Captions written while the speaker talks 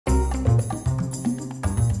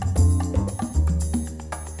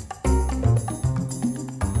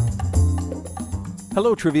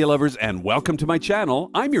Hello trivia lovers and welcome to my channel.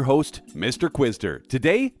 I'm your host, Mr. Quizster.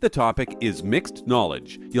 Today, the topic is mixed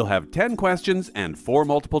knowledge. You'll have 10 questions and 4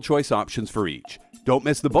 multiple choice options for each. Don't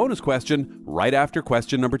miss the bonus question right after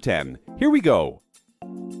question number 10. Here we go.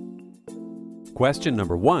 Question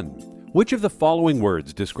number 1. Which of the following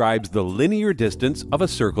words describes the linear distance of a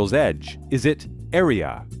circle's edge? Is it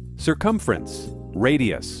area, circumference,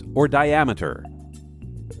 radius, or diameter?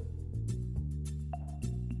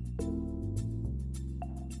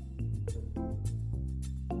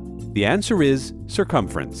 The answer is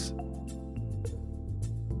circumference.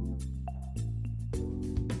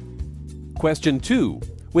 Question 2.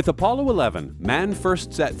 With Apollo 11, man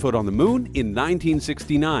first set foot on the moon in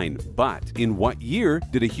 1969, but in what year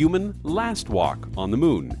did a human last walk on the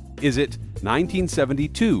moon? Is it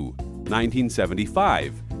 1972,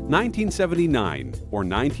 1975, 1979, or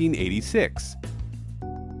 1986?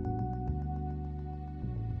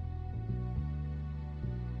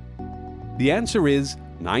 The answer is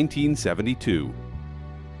 1972.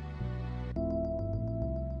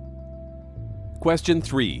 Question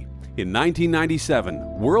 3. In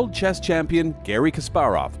 1997, world chess champion Garry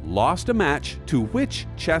Kasparov lost a match to which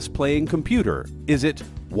chess-playing computer? Is it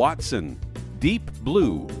Watson, Deep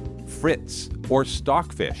Blue, Fritz, or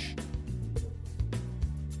Stockfish?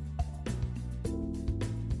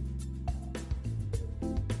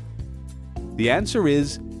 The answer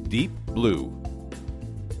is Deep Blue.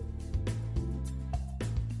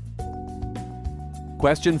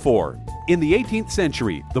 Question 4. In the 18th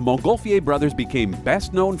century, the Montgolfier Brothers became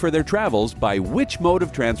best known for their travels by which mode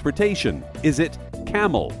of transportation? Is it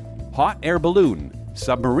camel, hot air balloon,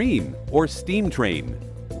 submarine, or steam train?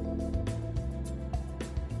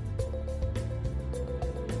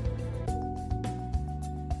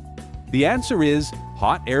 The answer is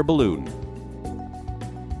hot air balloon.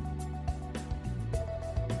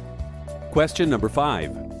 Question number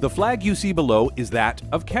 5. The flag you see below is that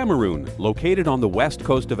of Cameroon, located on the west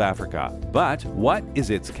coast of Africa. But what is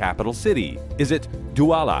its capital city? Is it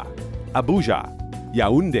Douala, Abuja,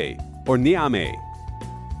 Yaoundé, or Niamey?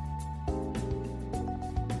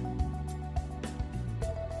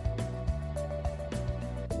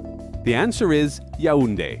 The answer is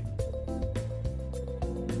Yaoundé.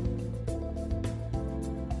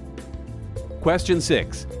 Question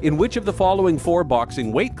 6. In which of the following 4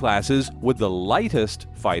 boxing weight classes would the lightest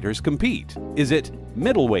fighters compete? Is it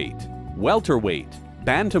middleweight, welterweight,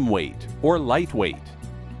 bantamweight, or lightweight?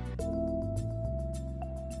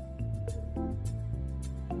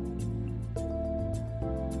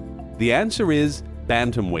 The answer is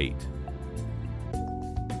bantamweight.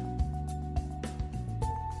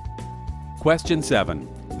 Question 7.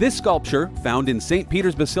 This sculpture, found in St.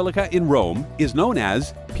 Peter's Basilica in Rome, is known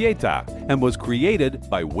as Pieta and was created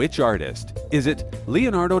by which artist? Is it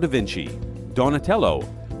Leonardo da Vinci, Donatello,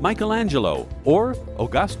 Michelangelo, or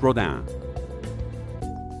Auguste Rodin?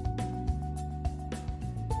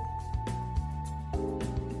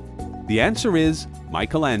 The answer is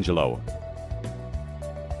Michelangelo.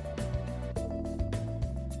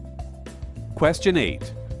 Question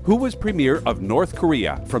 8. Who was Premier of North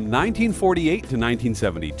Korea from 1948 to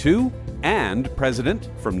 1972 and President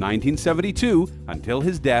from 1972 until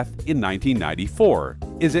his death in 1994?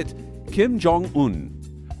 Is it Kim Jong-un,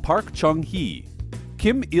 Park Chung-hee,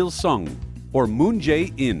 Kim Il-sung, or Moon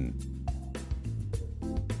Jae-in?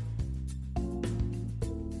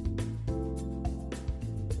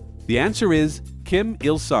 The answer is Kim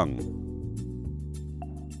Il-sung.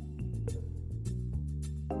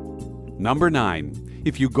 Number 9.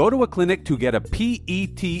 If you go to a clinic to get a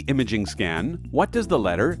PET imaging scan, what does the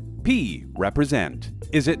letter P represent?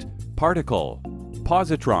 Is it particle,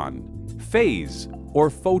 positron, phase, or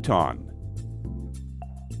photon?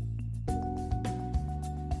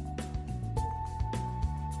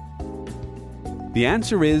 The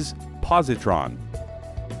answer is positron.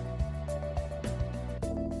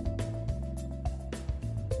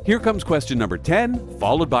 Here comes question number 10,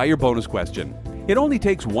 followed by your bonus question. It only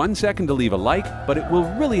takes 1 second to leave a like, but it will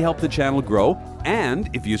really help the channel grow. And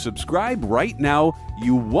if you subscribe right now,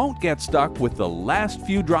 you won't get stuck with the last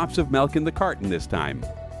few drops of milk in the carton this time.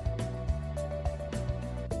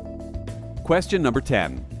 Question number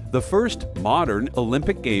 10. The first modern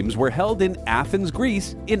Olympic Games were held in Athens,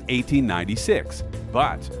 Greece in 1896.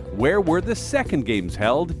 But where were the second Games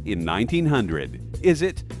held in 1900? Is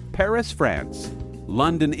it Paris, France,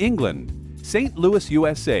 London, England, St. Louis,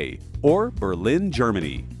 USA, or Berlin,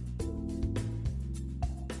 Germany?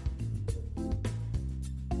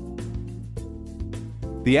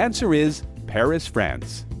 The answer is Paris,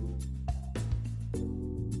 France.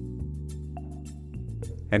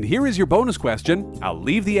 And here is your bonus question. I'll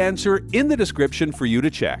leave the answer in the description for you to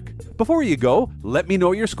check. Before you go, let me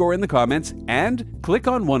know your score in the comments and click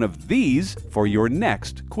on one of these for your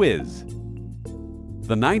next quiz.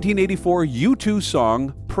 The 1984 U2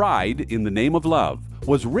 song Pride in the Name of Love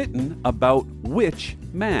was written about which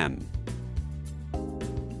man?